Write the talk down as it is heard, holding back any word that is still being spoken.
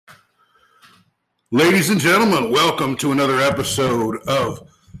Ladies and gentlemen, welcome to another episode of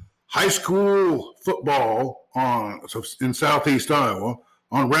high school football in Southeast Iowa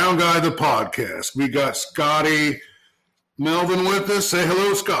on Round Guy the podcast. We got Scotty Melvin with us. Say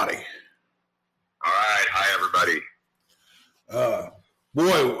hello, Scotty. All right. Hi, everybody.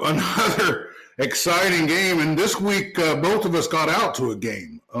 Boy, another exciting game. And this week, both of us got out to a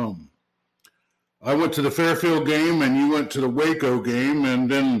game. I went to the Fairfield game and you went to the Waco game. And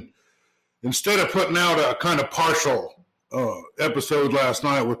then instead of putting out a kind of partial episode last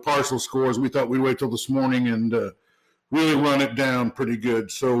night with partial scores, we thought we'd wait till this morning and really run it down pretty good.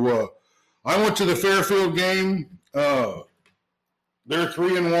 So I went to the Fairfield game. They're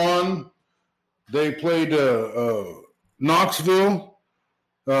 3-1. They played Knoxville,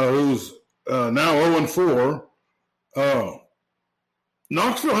 who's now 0-4.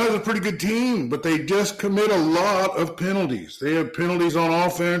 Knoxville has a pretty good team, but they just commit a lot of penalties. They have penalties on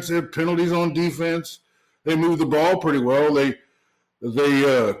offense. They have penalties on defense. They move the ball pretty well. They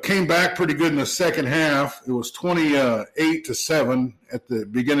came back pretty good in the second half. It was 28-7 at the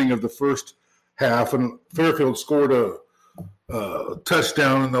beginning of the first half, and Fairfield scored a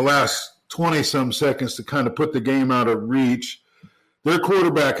touchdown in the last 20-some seconds to kind of put the game out of reach. Their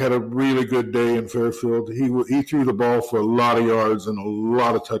quarterback had a really good day in Fairfield. He threw the ball for a lot of yards and a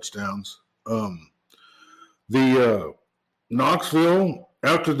lot of touchdowns. The Knoxville,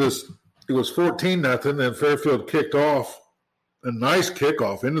 after this, it was 14-0, and Fairfield kicked off a nice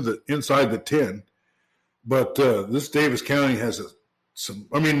kickoff inside the 10. But this Davis County has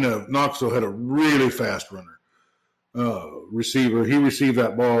Knoxville had a really fast runner receiver. He received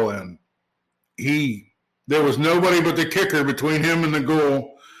that ball, and there was nobody but the kicker between him and the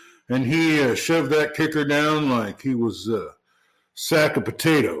goal, and he shoved that kicker down like he was a sack of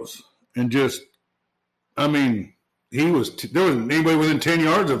potatoes. And there wasn't anybody within 10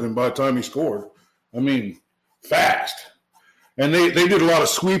 yards of him by the time he scored. Fast. And they did a lot of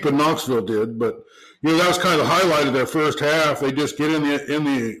sweeping, Knoxville did, but that was kind of the highlight of their first half. They just get in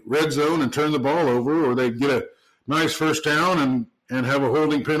the red zone and turn the ball over, or they'd get a nice first down and have a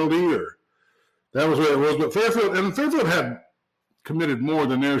holding penalty, or that was where it was. But Fairfield had committed more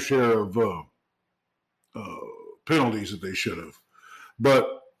than their share of penalties that they should have.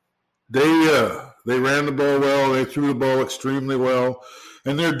 But they ran the ball well. They threw the ball extremely well.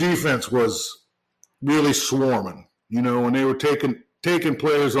 And their defense was really swarming, when they were taking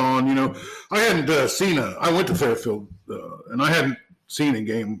players on. I hadn't I went to Fairfield, and I hadn't seen a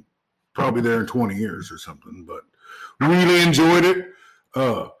game probably there in 20 years or something, but really enjoyed it.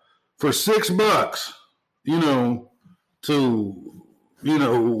 For $6, to,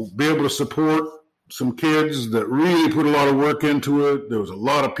 be able to support some kids that really put a lot of work into it. There was a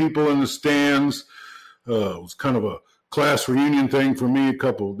lot of people in the stands. It was kind of a class reunion thing for me.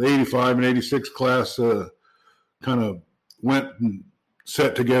 The 85 and 86 class kind of went and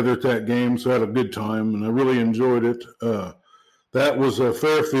sat together at that game, so I had a good time, and I really enjoyed it. That was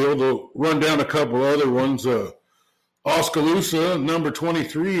Fairfield. I'll run down a couple other ones. Oskaloosa, number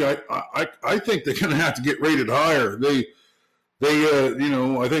 23. I think they're going to have to get rated higher. They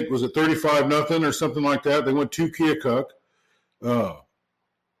I think was it 35-0 or something like that. They went to Keokuk.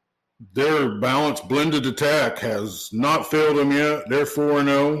 Their balanced blended attack has not failed them yet. They're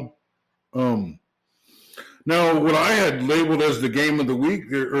 4-0. Now, what I had labeled as the game of the week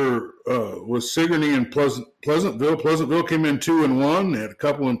was Sigourney and Pleasantville. Pleasantville came in 2-1. They had a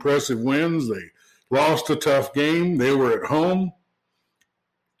couple impressive wins. They lost a tough game. They were at home.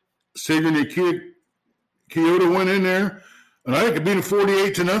 Sigourney Keota went in there, and I think it beat them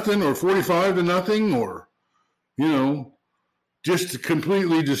 48-0 or 45-0, or just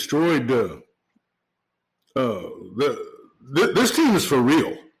completely destroyed. This team is for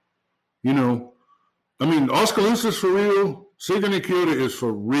real. Oskaloosa is for real. Sigourney Keota is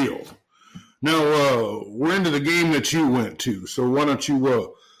for real. Now we're into the game that you went to, so why don't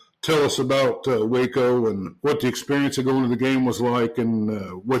you tell us about Waco and what the experience of going to the game was like, and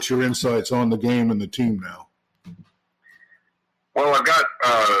what's your insights on the game and the team now? Well, I've got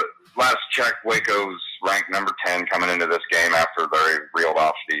last check, Waco's ranked number 10 coming into this game after they reeled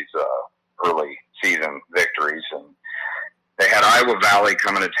off these early season victories. And they had Iowa Valley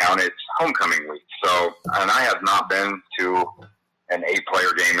coming to town. It's homecoming week. And I have not been to an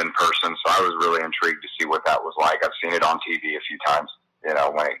 8-player game in person, so I was really intrigued to see what that was like. I've seen it on TV a few times,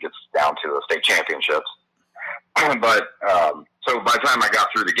 when it gets down to the state championships. But so by the time I got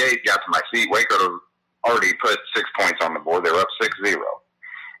through the gate, got to my seat, Waco already put 6 points on the board. They were up 6-0.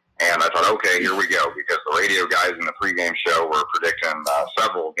 And I thought, okay, here we go, because the radio guys in the pregame show were predicting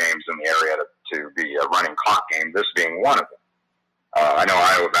several games in the area to be a running clock game, this being one of them. I know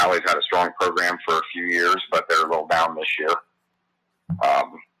Iowa Valley's had a strong program for a few years, but they're a little down this year.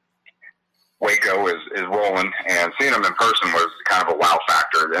 Waco is rolling, and seeing them in person was kind of a wow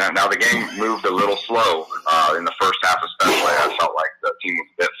factor. Now, the game moved a little slow in the first half especially. I felt like the team was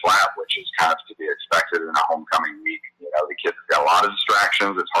a bit flat, which is kind of to be expected in a homecoming week. You know, the kids got a lot of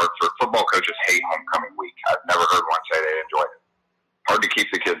distractions. It's hard for football coaches hate homecoming week. I've never heard one say they enjoyed it. Hard to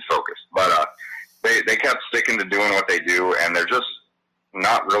keep the kids focused. But they kept sticking to doing what they do, and they're just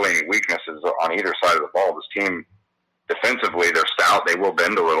not really any weaknesses on either side of the ball. This team, defensively, they're stout. They will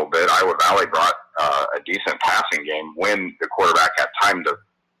bend a little bit. Iowa Valley brought a decent passing game when the quarterback had time to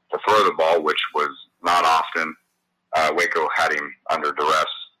throw the ball, which was not often. Waco had him under duress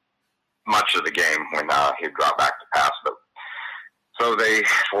much of the game when he'd drop back to pass. But so they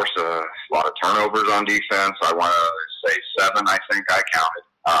forced a lot of turnovers on defense. I want to say 7, I think I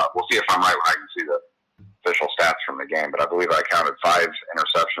counted. We'll see if I'm right when I can see the official stats from the game, but I believe I counted 5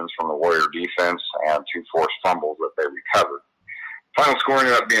 interceptions from the Warrior defense and 2 forced fumbles that they recovered. Final score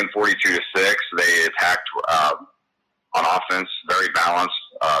ended up being 42-6. They attacked on offense, very balanced,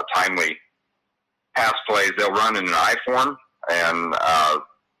 timely pass plays. They'll run in an I form, and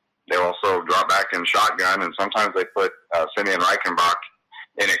they'll also drop back in shotgun, and sometimes they put Simeon Reichenbach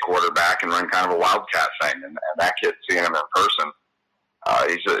in at quarterback and run kind of a wildcat thing. And that kid, seeing him in person,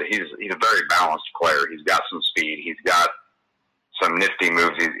 he's a very balanced player. He's got some speed. He's got some nifty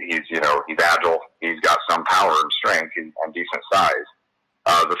moves. He's agile. He's got some power and strength and decent size.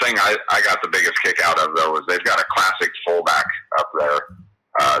 The thing I got the biggest kick out of, though, is they've got a classic fullback up there.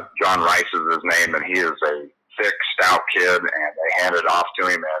 John Rice is his name, and he is a thick, stout kid, and they hand it off to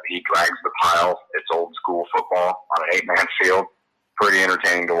him, and he drags the pile. It's old school football on an 8-man field. Pretty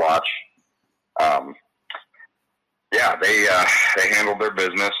entertaining to watch. They handled their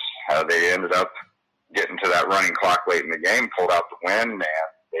business. They ended up getting to that running clock late in the game, pulled out the win, and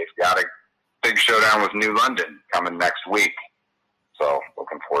they've got a big showdown with New London coming next week. So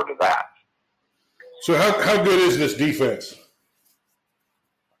looking forward to that. So how good is this defense?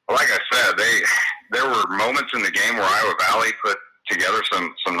 Like I said, there were moments in the game where Iowa Valley put together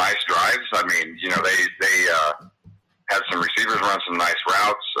some nice drives. I mean, they had some receivers run some nice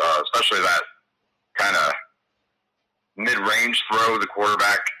routes, especially that kind of mid-range throw. The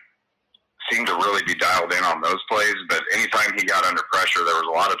quarterback seemed to really be dialed in on those plays, but anytime he got under pressure, there was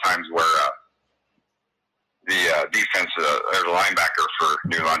a lot of times where the defense, there's a linebacker for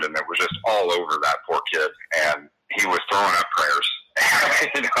New London that was just all over that poor kid, and he was throwing up prayers.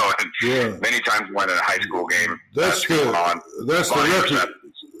 Many times when in a high school game, that's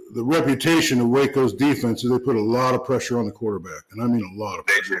the reputation of Waco's defense is they put a lot of pressure on the quarterback, and I mean a lot of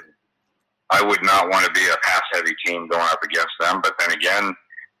pressure. They do. I would not want to be a pass-heavy team going up against them, but then again,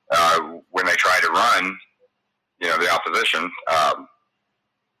 when they try to run, the opposition,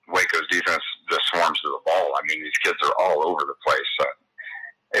 Waco's defense just swarms to the ball. I mean, these kids are all over the place. So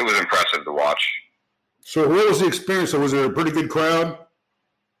it was impressive to watch. So what was the experience? Was it a pretty good crowd?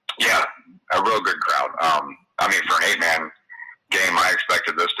 Yeah, a real good crowd. I mean, for an 8-man game, I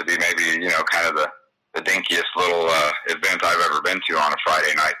expected this to be maybe, kind of the dinkiest little event I've ever been to on a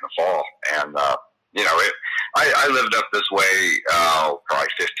Friday night in the fall. And, I lived up this way probably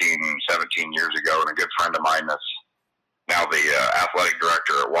 15, 17 years ago, and a good friend of mine that's now the athletic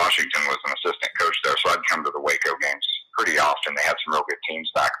director at Washington was an assistant coach there, so I'd come to the Waco games pretty often. They had some real good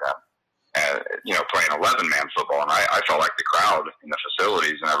teams back then. Playing 11-man football, and I felt like the crowd and the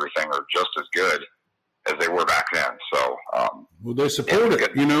facilities and everything are just as good as they were back then. So, well, they support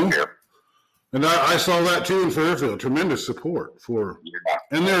it, and I saw that too in Fairfield. Tremendous support for,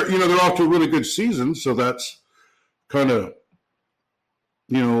 and they're off to a really good season, so that's kind of,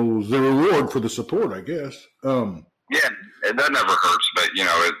 the reward for the support, I guess. Yeah, that never hurts, but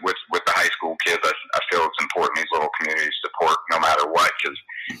with the high school kids, I feel it's important these little communities support no matter what, because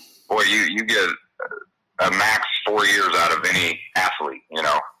boy, you get a max 4 years out of any athlete,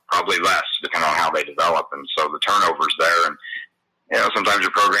 probably less, depending on how they develop. And so the turnover's there. And, sometimes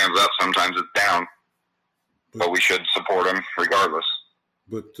your program's up, sometimes it's down. But we should support them regardless.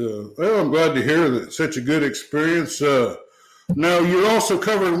 But, I'm glad to hear that such a good experience. Now, you're also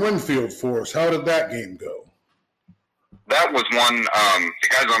covering Winfield for us. How did that game go? That was one, the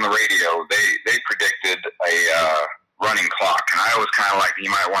guys on the radio, they predicted a running clock, and I was kind of like, you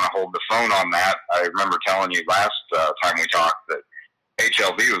might want to hold the phone on that. I remember telling you last time we talked that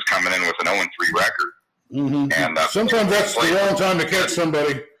HLB was coming in with an 0-3 record. Mm-hmm. And sometimes that's the wrong time to catch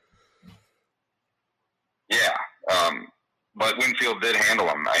somebody. Yeah, but Winfield did handle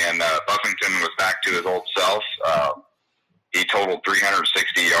him, and Buffington was back to his old self. He totaled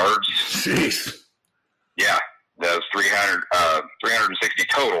 360 yards. Jeez. Yeah, That was 360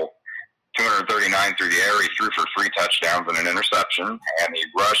 total, 239 through the air. He threw for 3 touchdowns and an interception, and he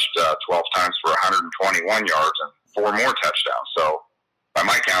rushed 12 times for 121 yards and 4 more touchdowns. So, by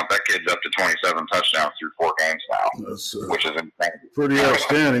my count, that kid's up to 27 touchdowns through 4 games now, which is insane. Pretty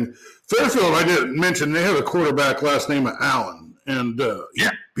outstanding. Fairfield, I didn't mention, they have a quarterback last name of Allen, and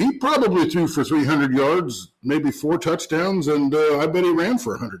he probably threw for 300 yards, maybe 4 touchdowns, and I bet he ran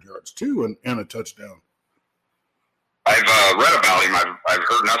for 100 yards too, and a touchdown. I've read about him. I've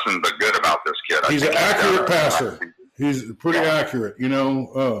heard nothing but good about this kid. He's an accurate passer. He's pretty accurate, you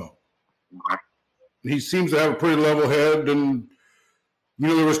know. He seems to have a pretty level head, and you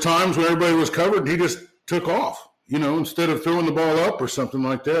know, there was times when everybody was covered and he just took off, you know, instead of throwing the ball up or something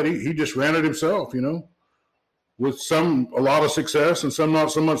like that. He just ran it himself, you know, with a lot of success and some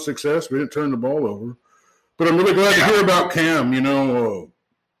not so much success. We didn't turn the ball over. But I'm really glad to hear about Cam. You know,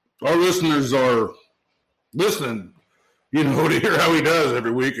 our listeners are listening, you know, to hear how he does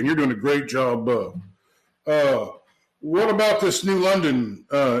every week, and you're doing a great job. What about this New London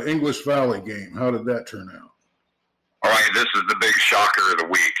English Valley game? How did that turn out? All right, this is the big shocker of the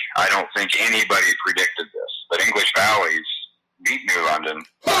week. I don't think anybody predicted this, but English Valley's beat New London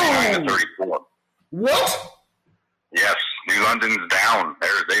 39-34. What? Yes, New London's down.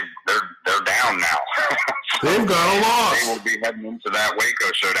 They're down now. So they've got a loss. They will be heading into that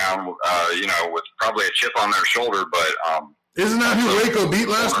Waco showdown, you know, with probably a chip on their shoulder. But isn't that who Waco beat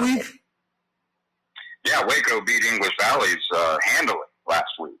last week? Yeah, Waco beat English Valley's handily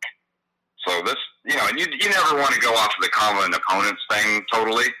last week. So this, you know, and you never want to go off of the common opponents thing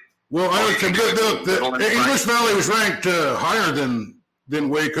totally. Well, the English Valley was ranked higher than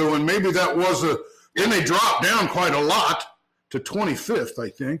Waco, and maybe that was then they dropped down quite a lot to 25th, I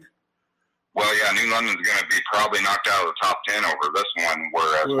think. Well, yeah, New London's going to be probably knocked out of the top 10 over this one,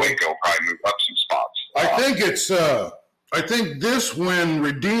 whereas Waco probably moved up some spots. I think this win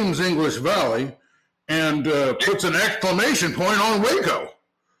redeems English Valley and puts an exclamation point on Waco.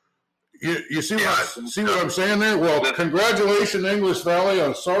 You see what I'm saying there? Well, congratulations, English Valley.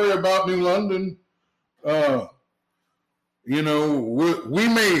 I'm sorry about New London. You know, we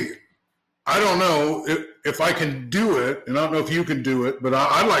may, I don't know if I can do it, and I don't know if you can do it, but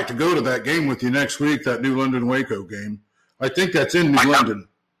I'd like to go to that game with you next week, that New London-Waco game. I think that's in New London.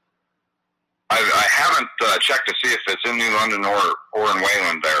 I haven't checked to see if it's in New London or in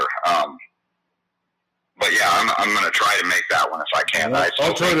Wayland there. But yeah, I'm going to try to make that one if I can.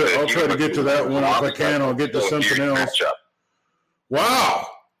 I'll try to get to that one if I can. I'll get to something else. Wow.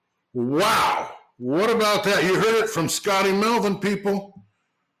 What about that? You heard it from Scotty Melvin, people.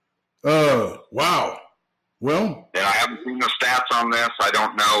 Wow. Well, and I haven't seen the stats on this. I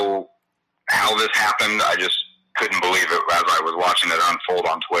don't know how this happened. I just couldn't believe it as I was watching it unfold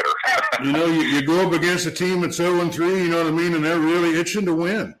on Twitter. You know, you go up against a team that's 0-3, you know what I mean, and they're really itching to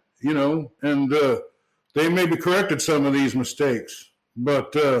win, you know, and they maybe corrected some of these mistakes.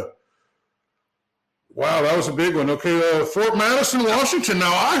 But, wow, that was a big one. Okay, Fort Madison, Washington.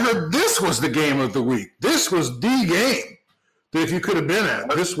 Now, I heard this was the game of the week. This was the game that if you could have been at,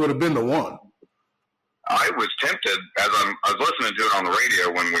 this would have been the one. I was tempted, as I was listening to it on the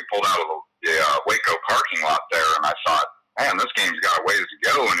radio when we pulled out of the Waco parking lot there, and I thought, man, this game's got a ways to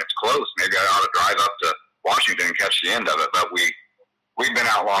go, and it's close. Maybe I ought to drive up to Washington and catch the end of it. But we've been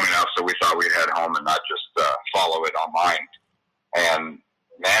out long enough, so we thought we'd head home and not just follow it online. And,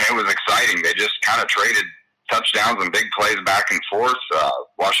 man, it was exciting. They just kind of traded touchdowns and big plays back and forth.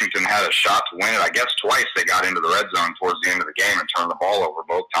 Washington had a shot to win it. I guess twice they got into the red zone towards the end of the game and turned the ball over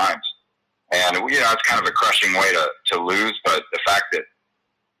both times. And, you know, it's kind of a crushing way to lose, but the fact that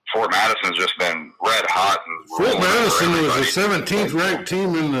Fort Madison's just been red hot. Fort Madison was the 17th ranked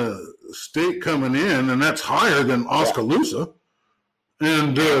team in the state coming in, and that's higher than Oskaloosa.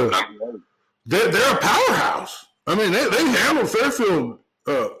 And they're a powerhouse. I mean, they handled Fairfield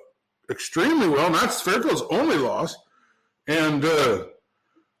extremely well, and that's Fairfield's only loss. And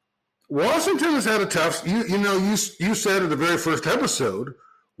Washington has had a tough. You said in the very first episode,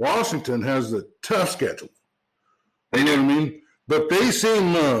 Washington has a tough schedule. You know what I mean? But they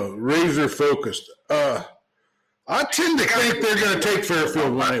seem razor focused. I tend to think they're going to take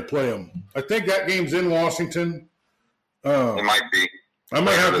Fairfield when they play them. I think that game's in Washington. It might be. I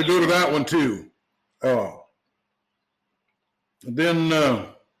might have to go to that one too. Then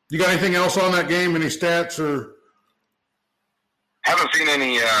you got anything else on that game? Any stats or? Haven't seen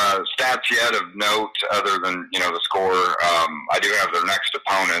any stats yet of note other than, you know, the score. I do have their next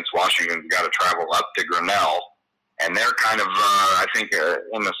opponents. Washington's got to travel up to Grinnell, and they're kind of, I think,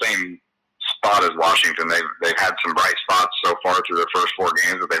 in the same spot as Washington. They've had some bright spots so far through their first 4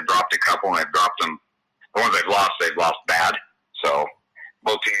 games, but they've dropped a couple, and they've dropped them the ones they've lost bad. So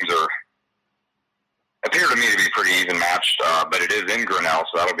both teams appear to me to be pretty even matched, but it is in Grinnell,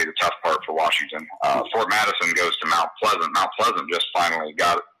 so that'll be the tough part for Washington. Fort Madison goes to Mount Pleasant. Mount Pleasant just finally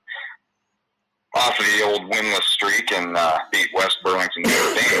got off of the old winless streak and beat West Burlington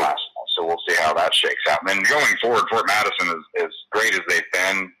Notre Dame last night. So we'll see how that shakes out. And then going forward, Fort Madison is as great as they've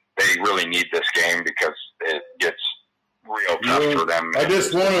been. They really need this game because it gets real tough for them. I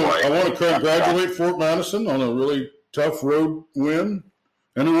want to congratulate Fort Madison on a really tough road win,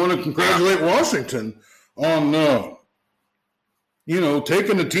 and I want to congratulate Washington on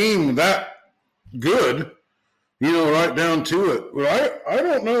taking a team that good, right down to it. But I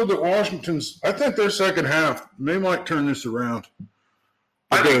don't know that I think their second half, they might turn this around.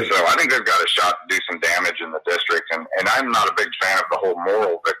 I think so. I think they've got a shot to do some damage in the district, and I'm not a big fan of the whole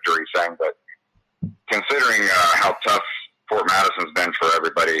moral victory thing, but considering how tough Fort Madison's been for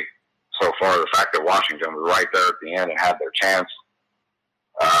everybody so far, the fact that Washington was right there at the end and had their chance,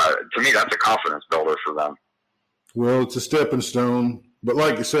 to me, that's a confidence builder for them. Well, it's a stepping stone, but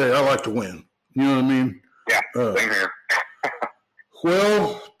like you say, I like to win. You know what I mean? Yeah, same here.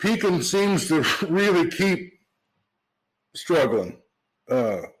 Well, Pekin seems to really keep struggling.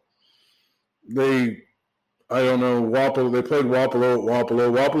 I don't know, Wapello. They played Wapello at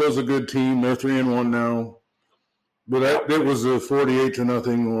Wapello. Wapello's a good team. They're 3-1 now. But it was a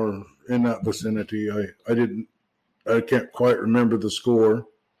 48-0 or in that vicinity. I can't quite remember the score.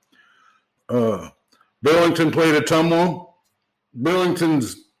 Burlington played Ottumwa.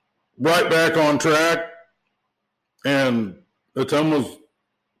 Burlington's right back on track, and Ottumwa's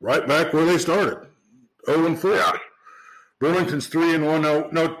right back where they started, 0-4. Yeah. Burlington's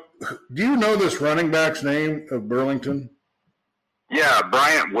 3-1. Now, do you know this running back's name of Burlington? Yeah,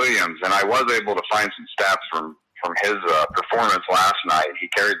 Bryant Williams, and I was able to find some stats from his performance last night. He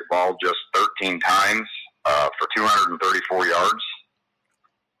carried the ball just 13 times for 234 yards.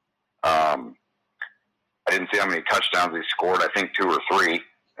 I didn't see how many touchdowns he scored. I think 2 or 3,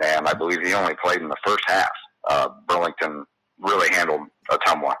 and I believe he only played in the first half. Burlington really handled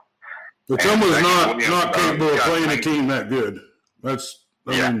Ottumwa. Ottumwa's not capable of playing a team that good.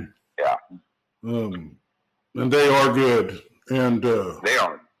 And they are good. And they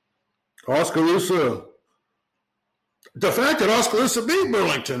are. Oskaloosa. The fact that Oskaloosa beat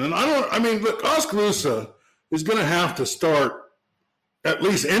Burlington, and look, Oskaloosa is going to have to start at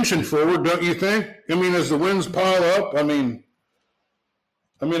least inching forward, don't you think? As the wins pile up, I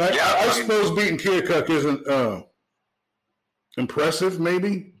suppose beating Keokuk isn't impressive,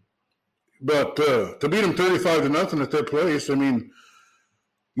 maybe, but to beat them 35-0 at their place, that's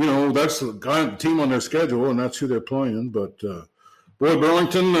the team on their schedule, and that's who they're playing. But boy,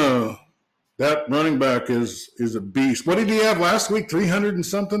 Burlington. That running back is a beast. What did he have last week? 300 and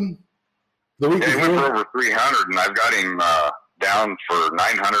something? He went for over 300, and I've got him down for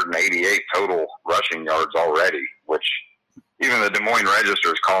 988 total rushing yards already, which even the Des Moines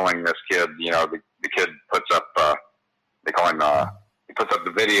Register is calling this kid, the kid puts up, they call him, he puts up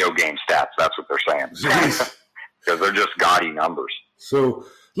the video game stats. That's what they're saying. Because they're just gaudy numbers. So,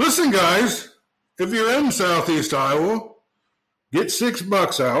 listen, guys, if you're in Southeast Iowa, get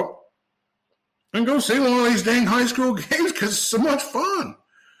 $6 out. And go see one of these dang high school games because it's so much fun.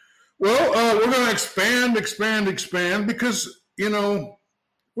 Well, we're going to expand because, we love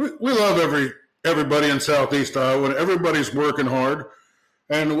everybody in Southeast Iowa, and everybody's working hard.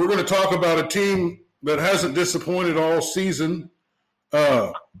 And we're going to talk about a team that hasn't disappointed all season,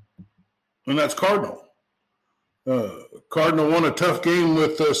 and that's Cardinal. Cardinal won a tough game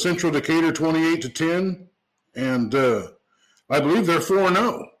with Central Decatur 28-10, and I believe they're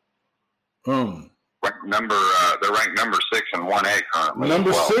 4-0. They're ranked number 6 in 1A currently.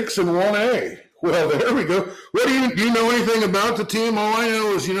 Number 6 in 1A. Well, there we go. What do you know anything about the team? All I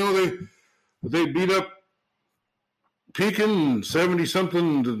know is they beat up Pekin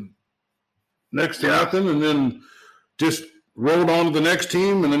 70-something next to nothing, and then just rolled on to the next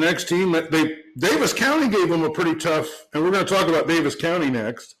team, and the next team Davis County gave them a pretty tough. And we're going to talk about Davis County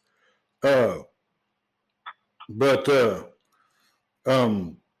next.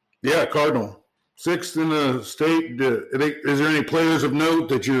 Cardinal. 6th in the state. Is there any players of note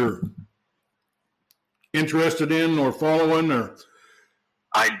that you're interested in or following? Or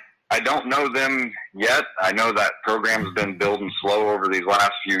I don't know them yet. I know that program's been building slow over these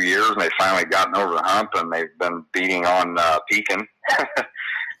last few years, and they've finally gotten over the hump, and they've been beating on Pekin,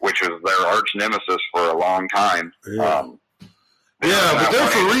 which was their arch nemesis for a long time. Yeah, but they're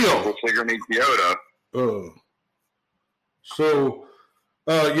for real. Sigourney Keota.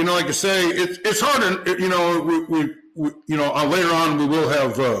 Like I say, it's hard. later on we will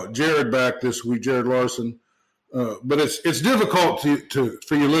have Jared back this week, Jared Larson. But it's difficult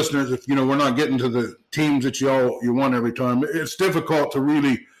for your listeners if we're not getting to the teams that you want every time. It's difficult to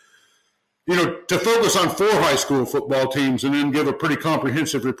really to focus on 4 high school football teams and then give a pretty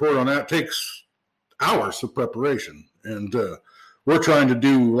comprehensive report on that takes hours of preparation, and we're trying to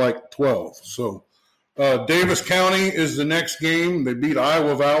do like 12. So Davis County is the next game. They beat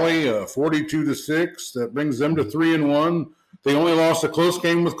Iowa Valley 42-6. That brings them to 3-1. They only lost a close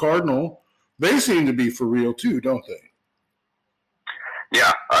game with Cardinal. They seem to be for real too, don't they?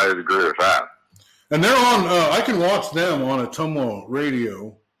 Yeah, I agree with that. And they're on. I can watch them on Ottumwa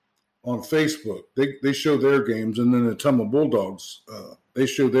Radio on Facebook. They show their games, and then the Ottumwa Bulldogs they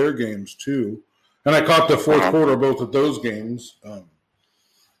show their games too. And I caught the fourth quarter of both of those games.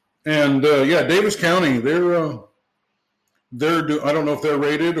 Davis County, they're I don't know if they're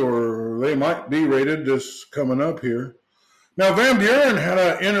rated or they might be rated this coming up here. Now, Van Buren had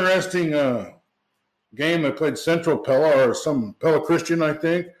an interesting game. They played Central Pella or some Pella Christian, I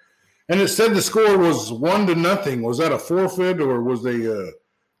think. And it said the score was 1-0. Was that a forfeit, or was they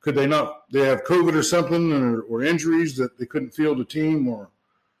could they not? They have COVID or something, or injuries that they couldn't field a team, or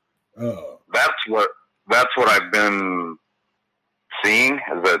that's what I've been seeing,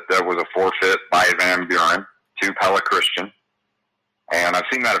 is that there was a forfeit by Van Buren to Pella Christian, and I've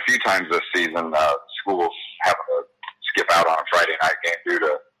seen that a few times this season. Schools having to skip out on a Friday night game due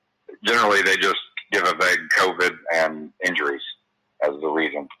to, generally they just give a vague COVID and injuries as the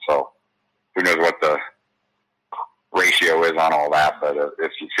reason. So who knows what the ratio is on all that. But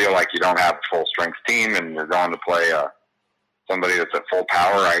if you feel like you don't have a full strength team and you're going to play somebody that's at full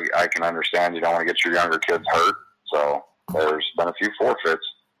power, I can understand you don't want to get your younger kids hurt. So there's been a few forfeits.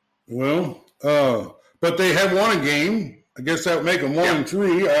 Well, but they have won a game. I guess that would make them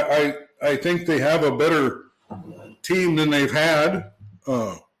 1-3. I think they have a better team than they've had,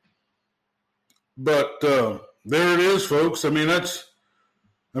 but there it is, folks. I mean, it's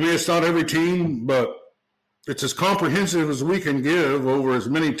not every team, but it's as comprehensive as we can give over as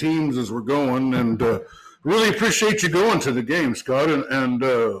many teams as we're going, and really appreciate you going to the game, Scott, and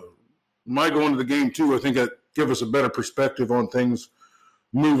my going to the game too. I think that give us a better perspective on things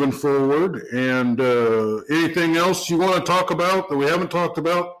moving forward. And anything else you want to talk about that we haven't talked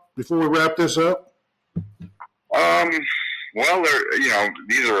about before we wrap this up? Well,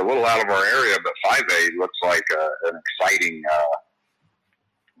 these are a little out of our area, but 5A looks like an exciting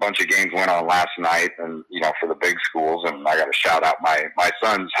bunch of games went on last night, and for the big schools. And I got to shout out my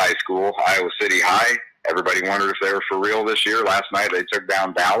son's high school, Iowa City High. Everybody wondered if they were for real this year. Last night they took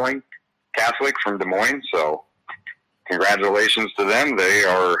down Dowling Catholic from Des Moines, so congratulations to them. They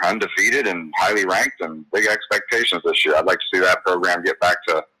are undefeated and highly ranked, and big expectations this year. I'd like to see that program get back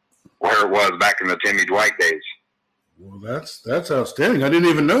to where it was back in the Timmy Dwight days. Well, that's outstanding. I didn't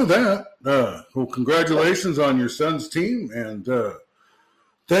even know that. Well, congratulations on your son's team, and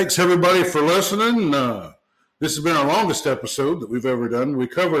thanks everybody for listening. This has been our longest episode that we've ever done. We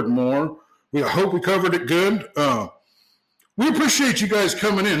covered more. I hope we covered it good. We appreciate you guys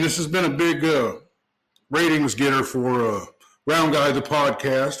coming in. This has been a big ratings getter for Round Guy the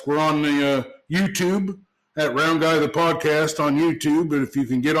Podcast. We're on the YouTube at Round Guy the Podcast on YouTube, and if you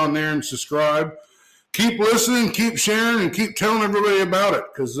can get on there and subscribe, keep listening, keep sharing, and keep telling everybody about it,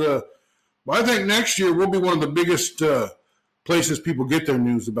 because I think next year we'll be one of the biggest places people get their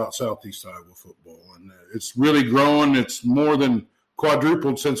news about Southeast Iowa football, and it's really growing. It's more than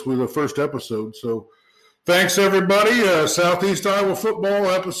quadrupled since the first episode. So thanks, everybody. Southeast Iowa football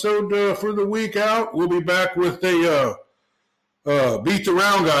episode for the week out. We'll be back with a Beat the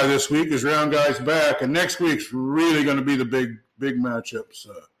Round Guy this week, as Round Guy's back, and next week's really going to be the big matchups.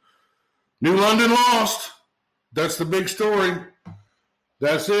 New London lost. That's the big story.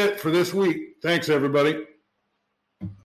 That's it for this week. Thanks, everybody.